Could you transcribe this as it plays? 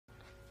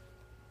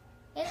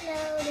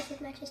this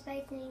is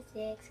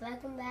Maxis526.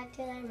 Welcome back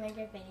to another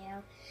Minecraft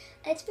video.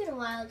 It's been a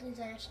while since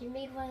I actually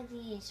made one of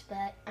these,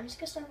 but I'm just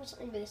gonna start with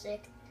something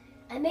basic.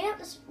 I made up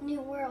this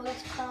new world.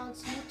 It's called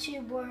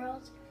YouTube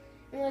World.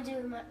 I'm gonna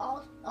do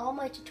all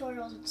my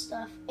tutorials and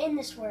stuff in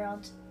this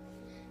world.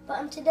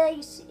 But today,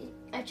 you see,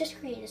 I just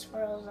created this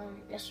world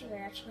yesterday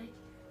actually,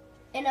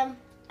 and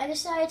I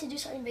decided to do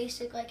something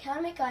basic, like how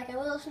to make like a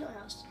little snow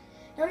house.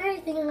 Now I'm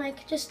really thinking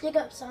like just dig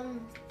up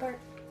some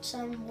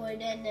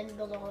wood and then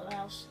build a little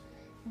house.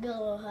 Build a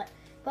little hut.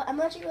 But I'm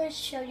actually going to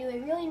show you a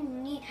really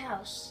neat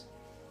house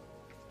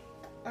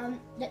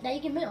that you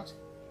can build.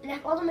 And I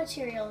have all the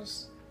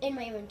materials in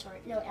my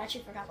inventory. No, I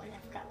actually forgot one.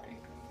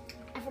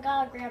 I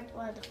forgot to grab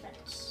one of the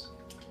fence.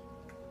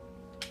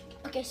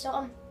 Okay,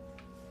 so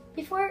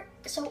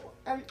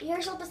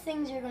here's all the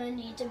things you're going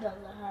to need to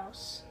build the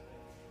house.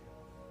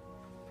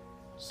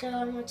 So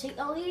I'm going to take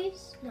all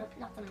these. No,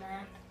 not the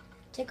map.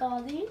 Take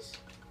all these.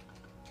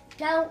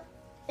 Now,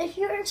 if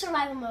you're in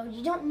survival mode,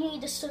 you don't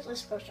need the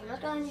Sootless Potion. I'm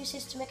not going to use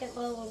this to make it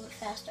go a little bit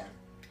faster.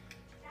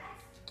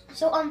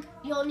 So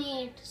you'll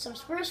need some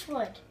spruce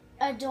wood,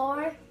 a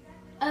door,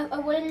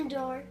 a wooden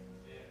door,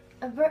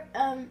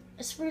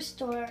 a spruce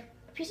door,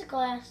 a piece of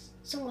glass,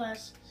 some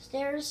glass,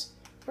 stairs,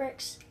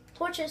 bricks,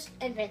 torches,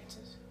 and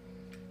fences.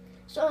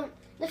 So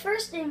the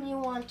first thing you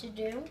want to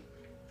do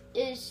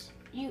is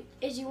you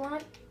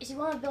want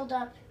to build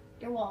up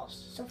your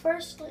walls. So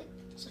firstly,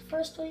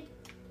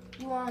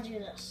 you want to do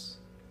this.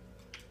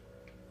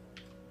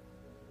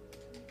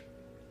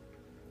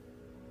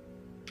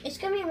 It's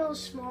gonna be a little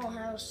small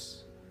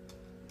house,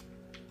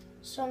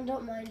 so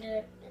don't mind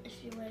it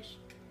if you wish.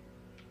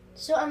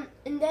 So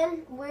and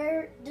then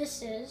where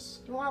this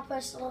is, you want to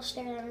put a little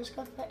stair there. I'm just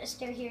gonna put a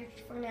stair here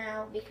for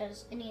now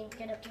because I need to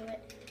get up to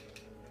it.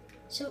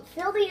 So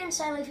fill the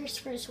inside with your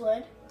spruce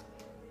wood,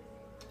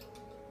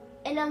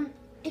 and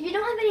if you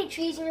don't have any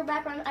trees in your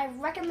background, I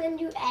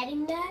recommend you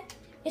adding that.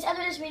 Because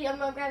after this video, I'm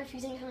gonna grab a few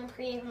things from the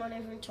create my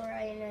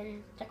inventory and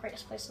then decorate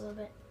this place a little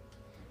bit.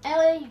 I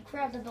already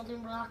grabbed the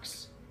building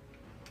blocks.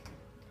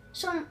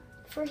 So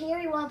for here,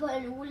 you want to put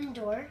in a wooden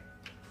door.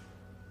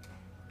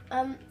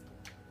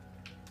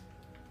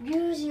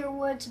 Use your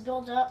wood to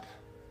build up.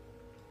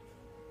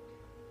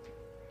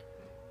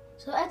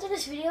 So after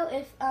this video,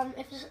 if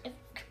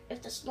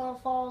the snow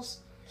falls,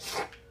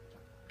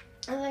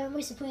 and I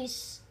place the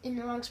police in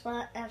the wrong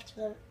spot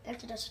after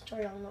this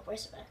tutorial, I'm gonna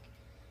place it back.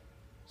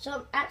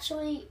 So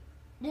actually,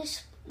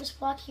 this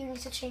block here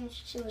needs to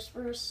change to a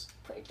spruce.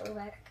 Put your door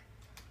back,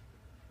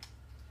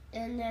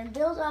 and then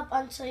build up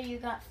until you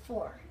got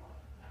 4.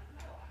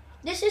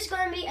 This is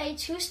going to be a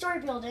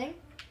 2-story building,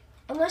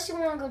 unless you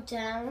want to go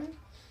down.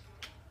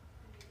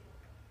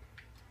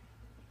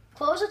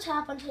 Close the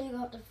top until you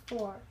go up to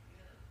 4.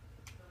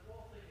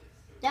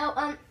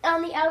 Now,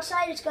 on the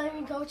outside, it's going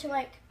to go to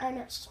like I'm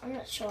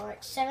not sure,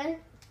 like 7.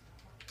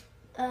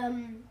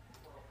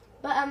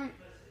 But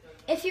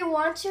if you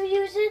want to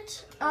use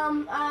it,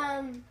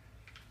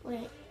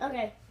 wait,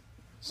 okay.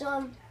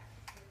 So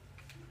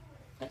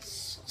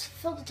let's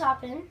fill the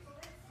top in.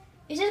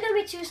 This is gonna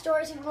be 2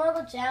 stories. If you want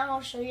to go down,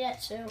 I'll show you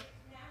that too.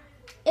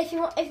 If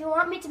you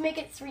want me to make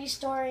it 3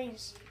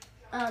 stories,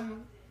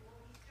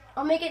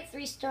 I'll make it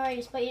 3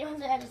 stories, but you don't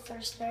have to add a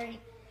 3rd story.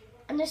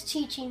 I'm just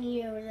teaching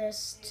you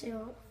this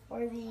too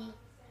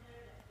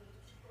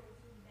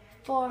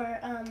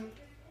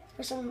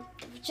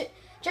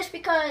just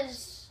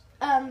because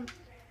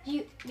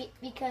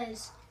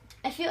because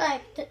I feel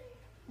like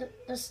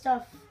the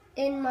stuff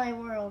in my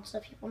world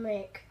that people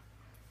make.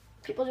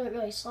 People do it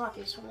really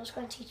sloppy, so I'm just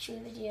going to teach you a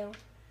video.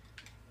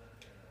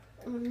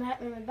 And my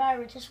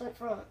battery just went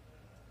from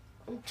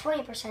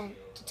 20%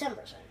 to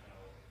 10%.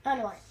 I don't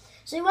know why.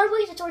 So you want to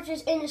place the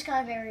torches in this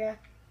kind of area,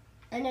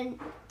 and then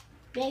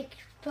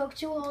poke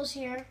 2 holes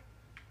here,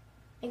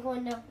 make a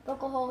window.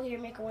 Poke a hole here,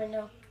 make a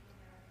window.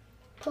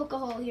 Poke a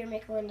hole here,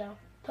 make a window.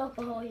 Poke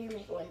a hole here,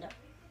 make a window.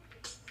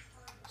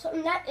 So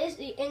that is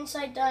the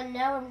inside done.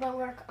 Now I'm going to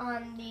work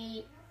on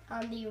the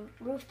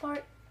roof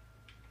part.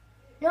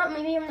 You know what,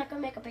 maybe I'm not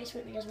going to make a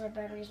basement because my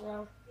battery's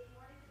low.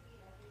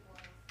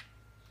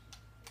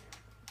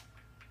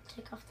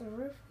 Take off the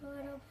roof a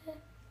little bit.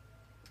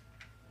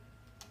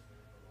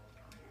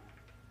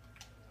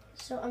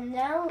 So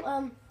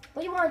now,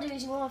 what you want to do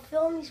is you want to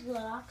fill in these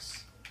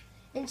blocks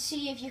and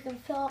see if you can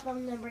fill up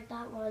them and break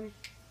that one.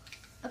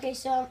 Okay,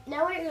 so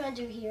now what you're going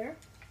to do here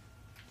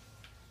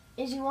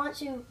is you want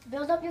to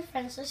build up your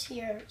fences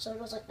here so it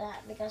goes like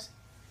that, because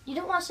you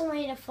don't want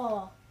somebody to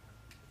fall.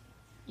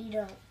 You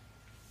don't.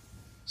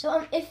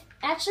 So if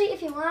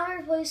you want to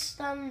replace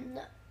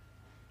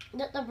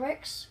the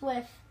bricks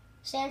with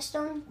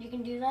sandstone, you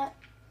can do that.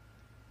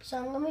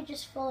 So let me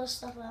just fill this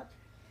stuff up,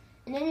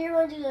 and then you're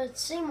going to do the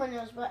same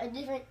windows but a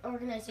different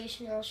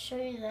organization. I'll show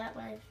you that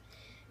way.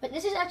 But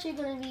this is actually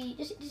going to be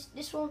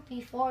this won't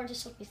be 4.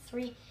 This will be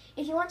 3.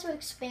 If you want to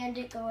expand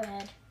it, go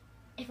ahead.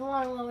 If you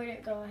want to lower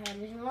it, go ahead.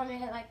 If you want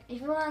to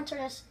if you want to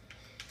turn this,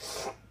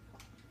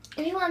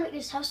 if you want to make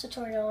this house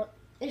tutorial.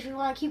 If you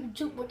want to keep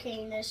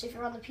duplicating this, if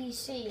you're on the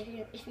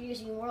PC, if you're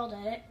using World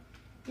Edit,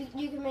 you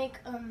can make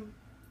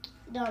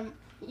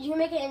You can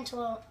make it into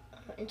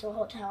a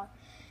whole tower.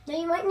 Now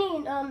you might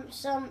need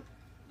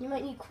you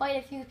might need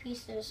quite a few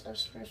pieces of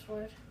spruce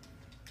wood.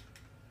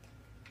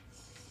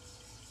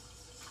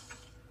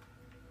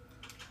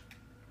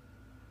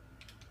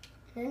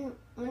 Then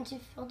once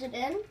you've filled it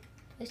in,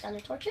 place down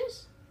the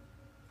torches.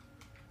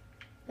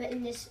 But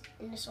in this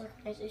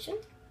organization.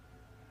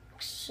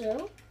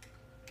 So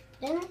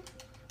then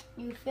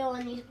you fill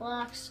in these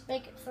blocks,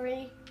 make it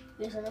 3.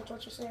 There's no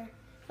torches there.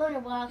 Fill in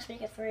your blocks,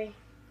 make it 3.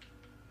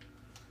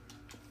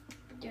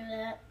 Do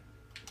that.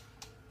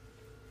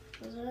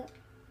 Is it?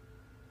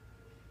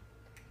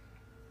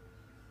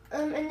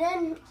 And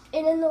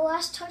then the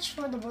last touch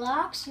for the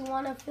blocks, you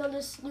want to fill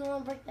this. You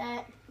want to break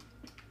that.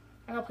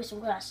 And I'll put some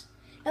glass.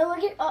 And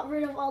we'll get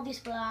rid of all these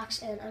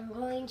blocks, and I'm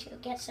going to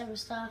get some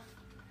stuff.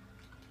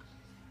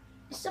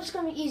 This stuff's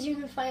gonna be easier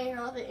than finding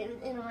all of it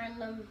in a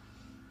random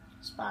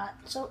spot.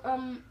 So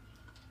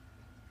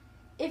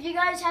if you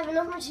guys have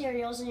enough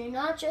materials and you're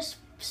not just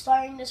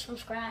starting this from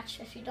scratch,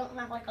 if you don't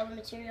have like all the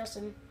materials,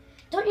 then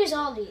don't use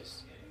all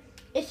these.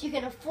 If you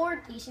can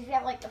afford these, if you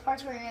have like the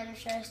parts for an ender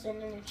chest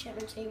and an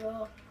enchantment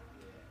table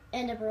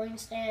and a brewing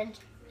stand,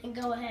 then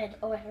go ahead.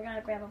 Oh, I forgot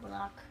to grab a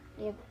block.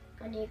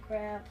 I need to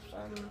grab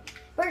some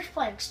birch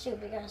planks too,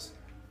 because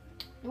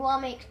you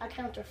want to make a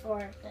counter for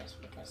this,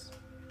 because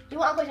you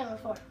want to play counter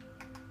 4.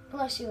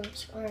 Unless you want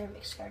to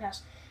make a scarred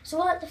house.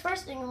 So the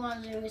first thing you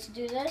want to do is to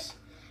do this.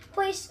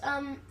 Place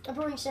a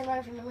brewing stand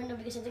right from the window,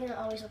 because I think it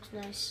always looks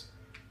nice.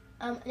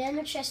 And then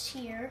a chest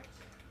here.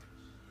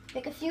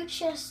 Make a few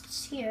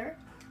chests here.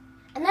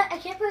 And I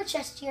can't put a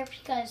chest here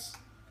because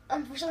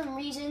for some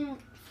reason,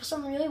 for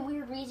some really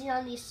weird reason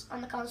on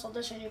the console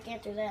edition, you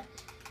can't do that.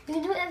 You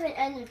can do it as an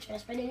ender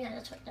chest, but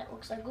yeah, that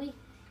looks ugly.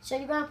 So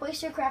you're gonna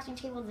place your crafting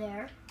table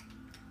there.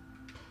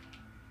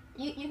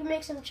 You can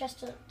make some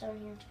chests down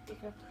here to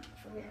pick up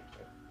from here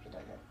if you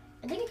don't know.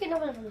 I think you can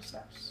open it from the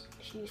steps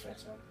if you use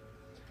redstone.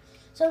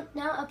 So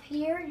now up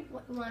here,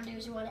 what you want to do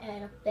is you want to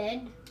add a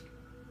bed.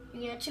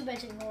 You can add 2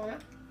 beds if you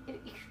want to,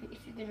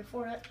 if you can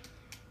afford it.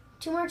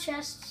 2 more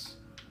chests.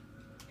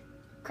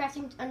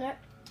 Crafting under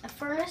a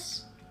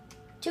furnace.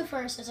 2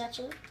 furnaces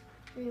actually.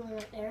 3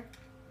 right there.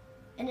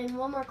 And then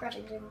 1 more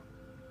crafting table.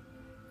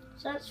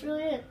 So that's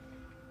really it.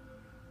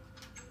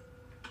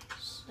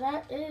 So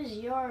that is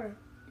your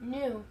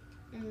new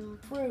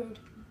improved.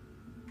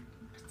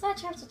 I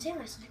thought you have to take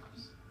my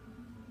cycles.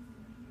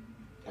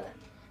 Okay.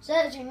 So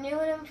that is your new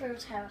and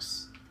improved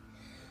house.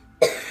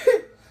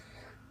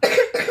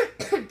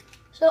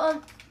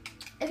 So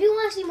if you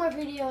want to see more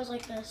videos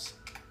like this,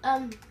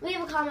 leave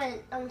a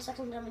comment on the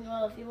section down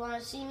below if you want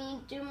to see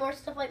me do more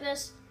stuff like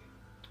this.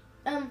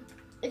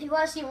 If you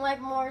want to see like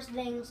more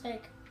things,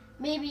 like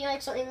maybe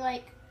like something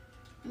like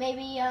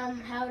maybe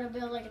how to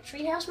build like a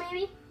tree house,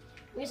 maybe,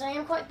 because I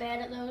am quite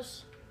bad at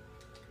those.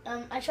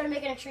 I tried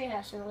making a tree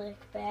house and it was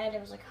like bad.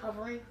 It was like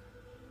hovering,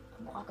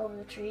 a block over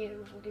the tree. It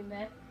was looking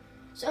bad.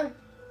 So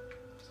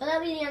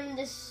that'll be the end of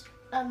this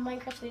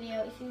Minecraft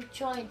video. If you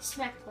enjoyed,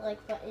 smack the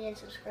like button and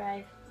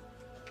subscribe.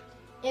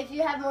 If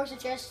you have more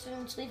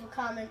suggestions, leave a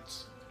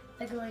comment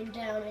by going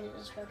down in the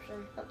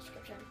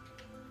description.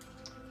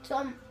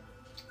 So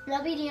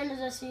that'll be the end of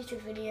this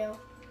YouTube video,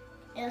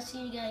 and I'll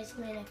see you guys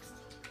in my next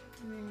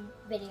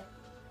video.